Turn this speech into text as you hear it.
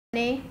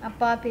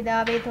அப்பா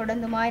பிதாவே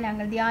தொடர்ந்துமாய்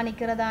நாங்கள்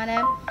தியானிக்கிறதான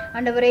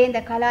ஆண்டவரே இந்த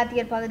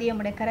கலாத்தியர் பகுதியை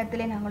உடைய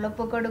கரத்திலே நாங்கள்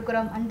ஒப்புக்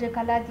கொடுக்கிறோம். அன்று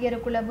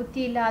கலாத்தியருக்குள்ள புத்தி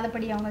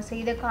இல்லாதபடி அவங்க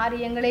செய்த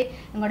காரியங்களை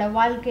எங்களோட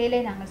வாழ்க்கையிலே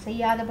நாங்கள்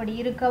செய்யாதபடி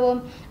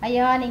இருக்கவும்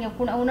ஐயா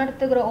நீங்கள்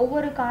உணர்த்துகிற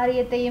ஒவ்வொரு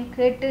காரியத்தையும்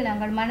கேட்டு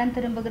நாங்கள் மனம்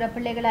திரும்புகிற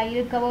பிள்ளைகளாய்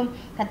இருக்கவும்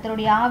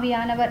கர்த்தருடைய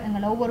ஆவியானவர்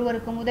எங்கள்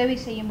ஒவ்வொருவருக்கும் உதவி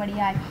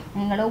செய்யும்படியாய்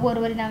எங்கள்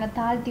ஒவ்வொருவரையும் நாங்கள்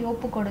தாழ்த்தி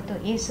ஒப்பு கொடுத்து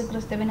இயேசு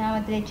கிறிஸ்துவின்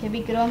நாமத்திலே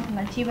ஜெபிக்கிறோம்.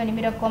 எங்கள் ஜீவன்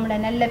மிரக்கோம்ல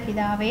நல்ல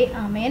பிதாவே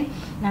ஆமேன்.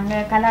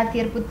 நாங்கள்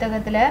கலாத்தியர்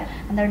புத்தகத்தில்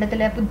அந்த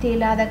இடத்துல புத்தி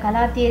இல்லாத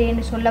கலாத்தியர்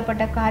என்று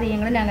சொல்லப்பட்ட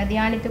காரியங்களை நாங்கள்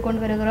தியானித்து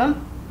கொண்டு வருகிறோம்.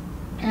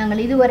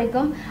 நாங்கள்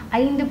இதுவரைக்கும்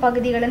 5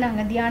 பகுதிகளை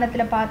நாங்கள்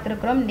தியானத்தில்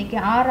பார்த்துருக்குறோம். இன்றைக்கி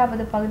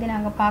 6வது பகுதி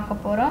நாங்கள் பார்க்க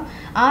போகிறோம்.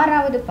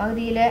 6வது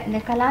பகுதியில்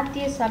இந்த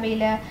கலாத்திய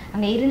சபையில்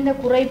அங்கே இருந்த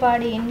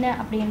குறைபாடு என்ன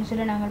அப்படின்னு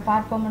சொல்லி நாங்கள்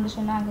பார்ப்போம்னு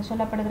சொன்னால் அங்கே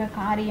சொல்லப்படுகிற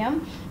காரியம்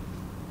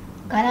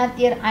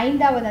கலாத்தியர்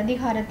 5வது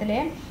அதிகாரத்தில்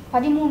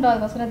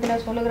 13வது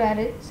வசனத்தில்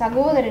சொல்லுகிறாரு,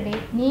 சகோதரரே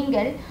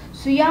நீங்கள்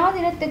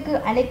சுயாதீனத்துக்கு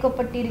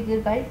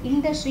அழைக்கப்பட்டிருக்கிறீர்கள்.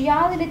 இந்த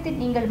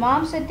சுயாதீனத்தில் நீங்கள்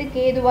மாம்சத்துக்கு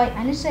ஏதுவாய்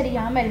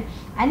அனுசரியாமல்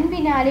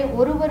அன்பினாலே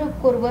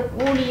ஒருவருக்கொருவர்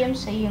ஊழியம்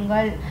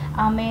செய்யுங்கள்.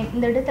 ஆமென்.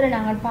 இந்த இடத்துல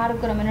நாங்கள்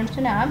பார்க்கிறோம் என்னன்னு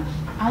சொன்னால்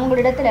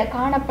அவங்களிடத்துல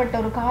காணப்பட்ட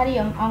ஒரு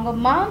காரியம், அவங்க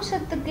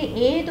மாம்சத்துக்கு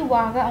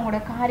ஏதுவாக அவங்களோட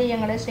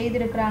காரியங்களை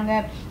செய்திருக்கிறாங்க.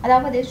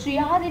 அதாவது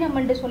சுயாதீனம்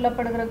என்று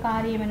சொல்லப்படுகிற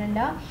காரியம்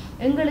என்னென்னா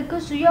எங்களுக்கு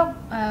சுய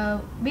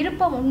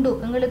விருப்பம் உண்டு,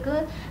 எங்களுக்கு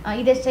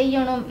இதை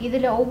செய்யணும்,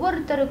 இதில்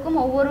ஒவ்வொருத்தருக்கும்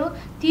ஒவ்வொரு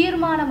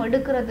தீர்மானம்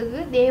எடுக்கிறதுக்கு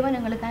தேவன்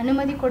எங்களுக்கு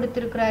அனுமதி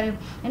கொடுத்திருக்கிறாரு.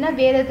 ஏன்னா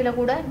வேதத்தில்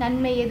கூட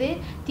நன்மை எது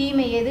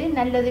தீமை எது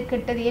நல்லது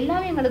கெட்டது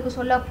எல்லாமே எங்களுக்கு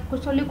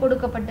சொல்லி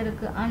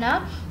கொடுக்கப்பட்டிருக்கு. ஆனால்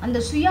அந்த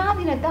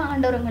சுயாதீனத்தை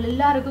ஆண்டவர் எங்கள்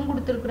எல்லாருக்கும்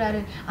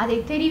கொடுத்திருக்கிறாரு. அதை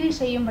தெரிவு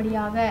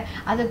செய்யும்படியாக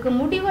அதுக்கு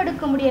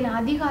முடிவெடுக்க முடியாத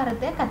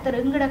அதிகாரத்தை கர்த்தர்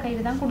எங்கட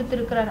கையில் தான்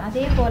கொடுத்திருக்கிறார்.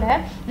 அதே போல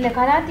இந்த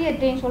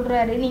கலாத்தியத்தையும்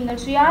சொல்றாரு,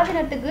 நீங்கள்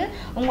சுயாதீனத்துக்கு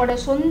உங்களோட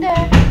சொந்த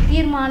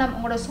தீர்மானம்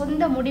உங்களோட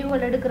சொந்த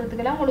முடிவுகள்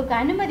எடுக்கிறதுக்கெல்லாம்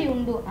உங்களுக்கு அனுமதி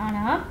உண்டு.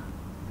 ஆனால்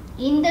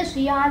இந்த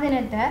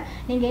சுயாதீனத்தை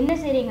நீங்கள் என்ன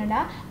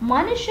செய்றீங்கன்னா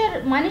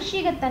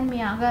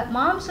மனுஷிகத்தன்மையாக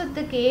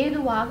மாம்சத்துக்கு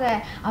ஏதுவாக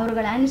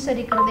அவர்கள்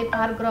அனுசரிக்கிறதை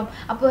பார்க்கிறோம்.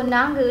 அப்போ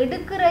நாங்கள்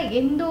எடுக்கிற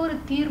எந்த ஒரு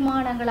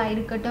தீர்மானங்களாக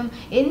இருக்கட்டும்,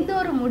 எந்த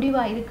ஒரு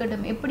முடிவாக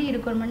இருக்கட்டும், எப்படி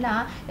இருக்கணும்னா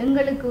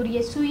எங்களுக்கு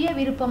உரிய சுய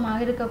விருப்பமாக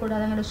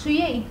இருக்கக்கூடாது. எங்களோட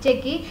சுய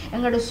இச்சைக்கு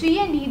எங்களோட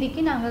சுய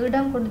நீதிக்கு நாங்கள்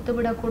இடம் கொடுத்து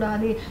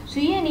விடக்கூடாது.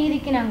 சுய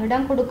நீதிக்கு நாங்கள்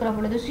இடம் கொடுக்குற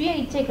பொழுது, சுய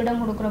இச்சைக்கு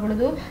இடம் கொடுக்குற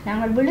பொழுது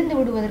நாங்கள் விழுந்து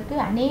விடுவதற்கு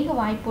அநேக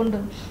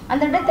வாய்ப்புண்டு.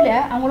 அந்த இடத்துல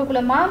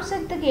அவங்களுக்குள்ள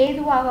மாம்சத்துக்கு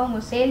ஏதுவாக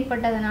அவங்க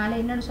செயல்பட்டதுனால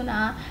என்னன்னு சொன்னா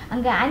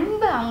அங்க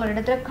அன்பை அவங்க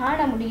இடத்துல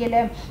காண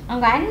முடியல.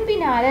 அவங்க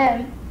அன்பினால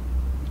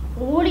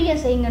ஊழிய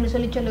செய்யுங்கன்னு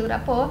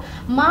சொல்லுகிறப்போ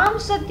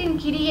மாம்சத்தின்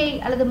கிரியை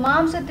அல்லது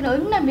மாம்சத்தின்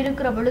எண்ணம்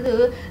இருக்கிற பொழுது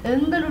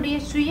எங்களுடைய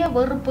சுய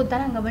வெறுப்பு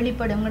தான் அங்கே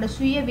வெளிப்படும். எங்களோட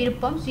சுய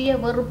விருப்பம், சுய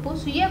வெறுப்பு,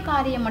 சுய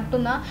காரியம்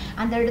மட்டும்தான்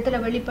அந்த இடத்துல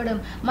வெளிப்படும்.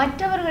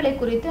 மற்றவர்களை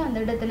குறித்து அந்த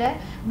இடத்துல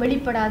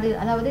வெளிப்படாது.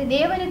 அதாவது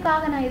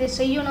தேவனுக்காக நான் இதை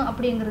செய்யணும்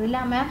அப்படிங்கிறது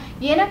இல்லாமல்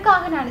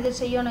எனக்காக நான் இதை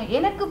செய்யணும்,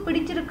 எனக்கு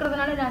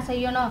பிடிச்சிருக்கிறதுனால நான்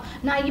செய்யணும்,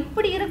 நான்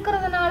இப்படி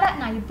இருக்கிறதுனால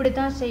நான்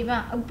இப்படித்தான்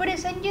செய்வேன், இப்படி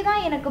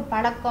செஞ்சுதான் எனக்கு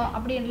பழக்கம்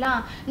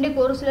அப்படின்லாம்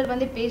இன்னைக்கு ஒரு சிலர்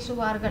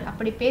பேசுவார்கள்.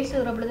 அப்படி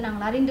பேசுகிற பொழுது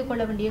நாங்கள் அறிந்து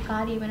கொள்ள வேண்டிய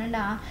காரியம்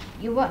என்னன்னா,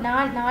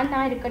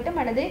 நான் இருக்கட்டும்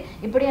அல்லது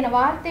இப்படியான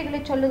வார்த்தைகளை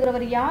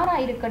சொல்லுகிறவர் யாரா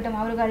இருக்கட்டும்,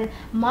 அவர்கள்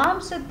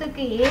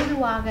மாம்சத்துக்கு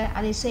ஏதுவாக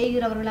அதை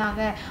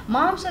செய்கிறவர்களாக,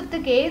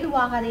 மாம்சத்துக்கு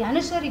ஏதுவாக அதை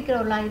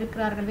அனுசரிக்கிறவர்களாக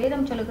இருக்கிறார்கள்.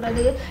 வேதம்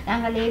சொல்லுகிறது,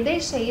 நாங்கள் எதை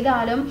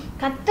செய்தாலும்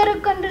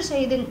கர்த்தருக்கென்று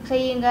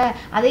செய்யுங்க,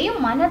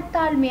 அதையும்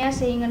மனத்தாழ்மையா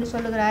செய்யுங்கன்னு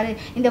சொல்லுகிறாரு.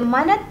 இந்த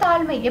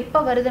மனத்தாழ்மை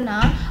எப்ப வருதுன்னா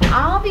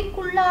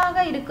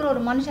ஆவிக்குள்ளாக இருக்கிற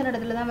ஒரு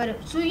மனுஷனிடத்துல தான்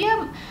வரும்.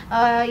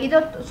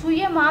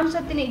 சுய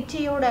மாம்சத்தின்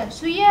இச்சையோட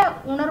சுய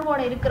உணர்வோட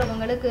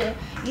இருக்கிறவங்களுக்கு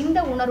இந்த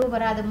உணர்வு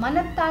வராது.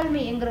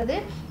 மனத்தாழ்மை என்கிறது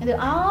இது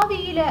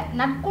ஆவியில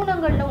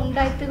நற்குணங்கள்ல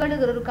உண்டாய்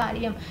திகழுகிற ஒரு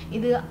காரியம்.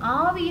 இது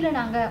ஆவியில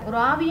நாங்க ஒரு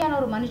ஆவியான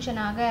ஒரு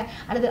மனுஷனாக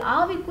அல்லது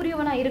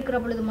ஆவிக்குரியவனா இருக்கிற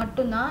பொழுது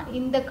மட்டும்தான்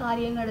இந்த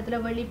காரியங்கள்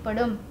இடத்துல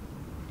வெளிப்படும்.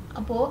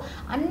 அப்போ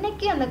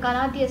அன்னைக்கு அந்த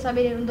கலாத்திய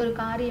சபையில் இருந்த ஒரு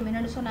காரியம்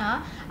என்னன்னு சொன்னா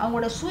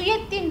அவங்களோட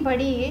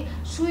சுயத்தின்படி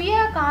சுய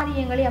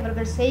காரியங்களை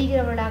அவர்கள்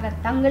செய்கிறவர்களாக,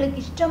 தங்களுக்கு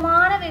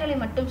இஷ்டமானவைகளை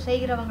மட்டும்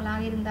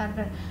செய்கிறவங்களாக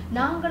இருந்தார்கள்.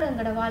 நாங்களும்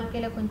எங்களோட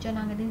வாழ்க்கையில கொஞ்சம்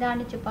நாங்கள்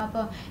நிதானிச்சு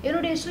பார்ப்போம்.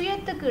 என்னுடைய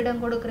சுயத்துக்கு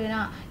இடம்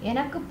கொடுக்குறேனா,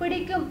 எனக்கு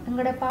பிடிக்கும்,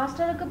 எங்களோட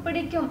பாஸ்டருக்கு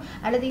பிடிக்கும்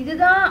அல்லது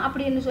இதுதான்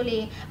அப்படின்னு சொல்லி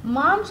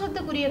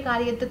மாம்சத்துக்குரிய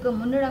காரியத்துக்கு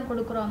முன்னிடம்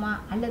கொடுக்குறோமா,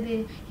 அல்லது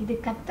இது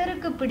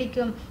கர்த்தருக்கு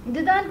பிடிக்கும்,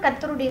 இதுதான்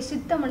கர்த்தருடைய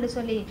சித்தம் என்று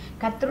சொல்லி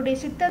கர்த்தருடைய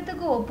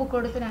சித்தத்துக்கு ஒப்பு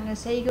கொடுத்து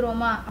நாங்கள்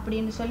செய்கிறோமா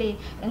அப்படின்னு சொல்லி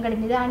எங்களை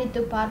நிதானித்து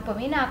பார்ப்போம்.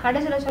 ஏன்னா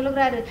கடைசியில்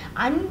சொல்லுகிறாரு,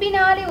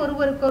 அன்பினாலே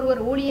ஒருவருக்கு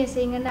ஒருவர் ஊழியம்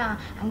செய்யுங்கன்னா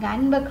அங்கே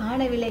அன்பை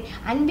காணவில்லை,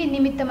 அன்பின்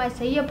நிமித்தமாய்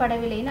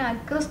செய்யப்படவில்லை. ஏன்னா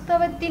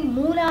கிறிஸ்தவத்தின்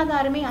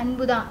மூலாதாரமே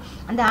அன்பு தான்.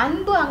 அந்த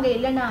அன்பு அங்கே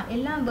இல்லைன்னா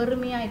எல்லாம்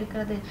வெறுமையாக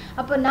இருக்கிறது.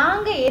 அப்போ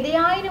நாங்கள்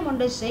எதையாயினும்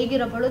ஒன்றை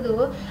செய்கிற பொழுது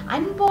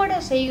அன்போட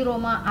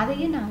செய்கிறோமா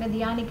அதையும் நாங்கள்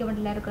தியானிக்க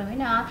வேண்டியதாக இருக்கிறோம்.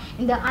 ஏன்னா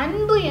இந்த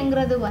அன்பு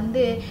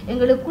என்கிறது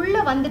எங்களுக்குள்ள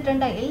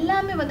வந்துட்டா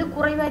எல்லாமே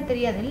குறைவாய்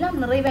தெரியாது,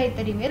 எல்லாம் நிறைவாய்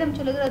தெரியும். வேதம்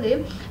சொல்லுகிறது,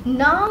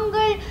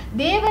 நாங்கள்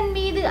தேவன்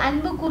மீது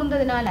அன்பு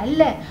கூர்ந்ததினால்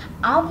அல்ல,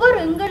 அவர்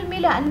எங்கள்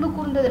மேல அன்பு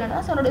கூர்ந்ததினால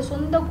அவருடைய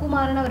சொந்த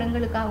குமாரன் அவர்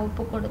எங்களுக்காக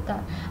ஒப்பு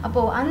கொடுத்தார்.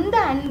 அப்போ அந்த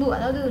அன்பு,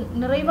 அதாவது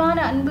நிறைவான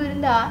அன்பு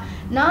இருந்தா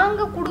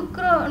நாங்க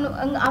கொடுக்குற,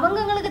 அவங்க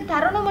எங்களுக்கு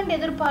தரணும்னு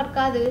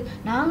எதிர்பார்க்காது,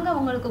 நாங்க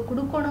அவங்களுக்கு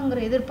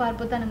கொடுக்கணுங்கிற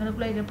எதிர்பார்ப்பு தான்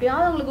எங்களுக்குள்ள.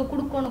 எப்படியாவது அவங்களுக்கு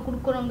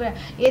கொடுக்கணுங்கிற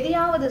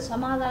எதையாவது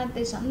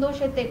சமாதானத்தை,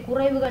 சந்தோஷத்தை,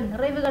 குறைவுகள்,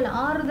 நிறைவுகள்,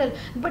 ஆறுதல்,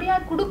 இப்படியா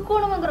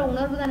கொடுக்கணுங்கிற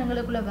உணர்வு தான்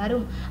எங்களுக்குள்ள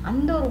வரும்.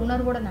 அந்த ஒரு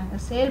உணர்வோட நாங்க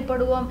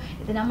செயல்படுவோம்.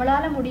 இது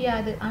நம்மளால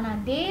முடியாது. ஆனா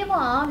தேவ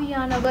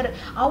ஆவியானவர்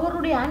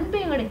அவருடைய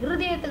அன்பை எங்களுடைய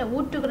இருதயத்துல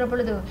ஊற்றுகிற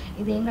பொழுது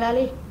இது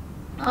எங்களாலே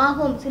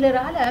ஆகும்.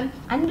 சிலரால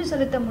அன்பு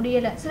செலுத்த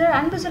முடியல. சிலர்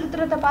அன்பு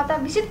செலுத்துறத பார்த்தா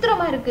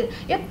விசித்திரமா இருக்கு,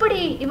 எப்படி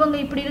இவங்க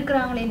இப்படி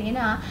இருக்கிறாங்களேன்னு.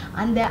 ஏன்னா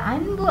அந்த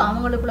அன்பு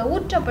அவங்களுக்குள்ள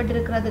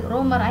ஊற்றப்பட்டிருக்கிறது.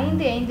 ரோமர்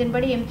 5:5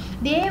 படி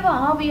தேவ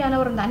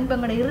ஆவியானவர் அந்த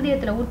அன்புங்களை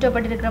இருதயத்துல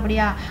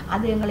ஊற்றப்பட்டிருக்கிறபடியா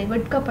அது எங்களை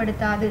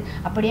வெட்கப்படுத்தாது.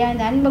 அப்படியா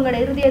இந்த அன்புங்களை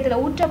இருதயத்துல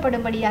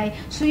ஊற்றப்படும்படியாய்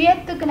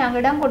சுயத்துக்கு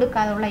நாங்கள் இடம்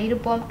கொடுக்காதவர்களா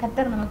இருப்போம்.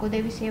 கர்த்தர் நமக்கு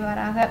உதவி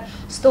செய்வாராக.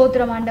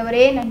 ஸ்தோத்திரம்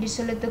ஆண்டவரே, நன்றி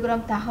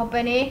செலுத்துகிறோம்.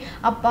 தகப்பனே,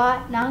 அப்பா,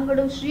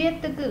 நாங்களும்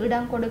சுயத்துக்கு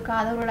இடம்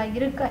கொடுக்காதவர்களா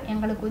இருக்க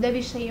எங்களுக்கு உதவி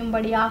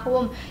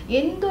செய்யும்படியாகவும்,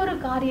 எந்த ஒரு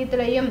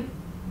காரியத்திலையும்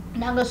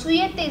நாங்கள்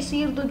சுயத்தை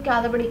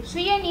சீர்தூக்காதபடி,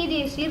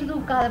 சுயநீதியை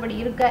சீர்தூக்காதபடி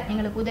இருக்க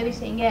எங்களுக்கு உதவி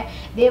செய்யுங்க.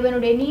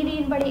 தேவனுடைய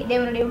நீதியின்படி,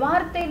 தேவனுடைய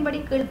வார்த்தையின்படி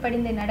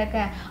கீழ்ப்படிந்து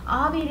நடக்க,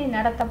 ஆவியிலே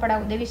நடத்தப்பட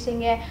உதவி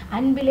செய்யுங்க.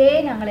 அன்பிலே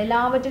நாங்கள்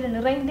எல்லாவற்றிலும்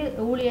நிறைந்து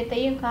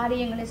ஊழியத்தையும்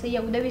காரியங்களை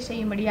செய்ய உதவி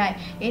செய்யும்படியாய்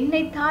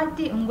என்னை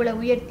தாழ்த்தி உங்களை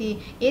உயர்த்தி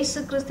இயேசு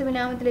கிறிஸ்துவின்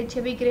நாமத்திலே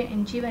ஜெபிக்கிறேன்.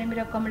 என்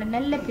ஜீவன்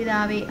நல்ல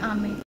பிதாவே, ஆமென்.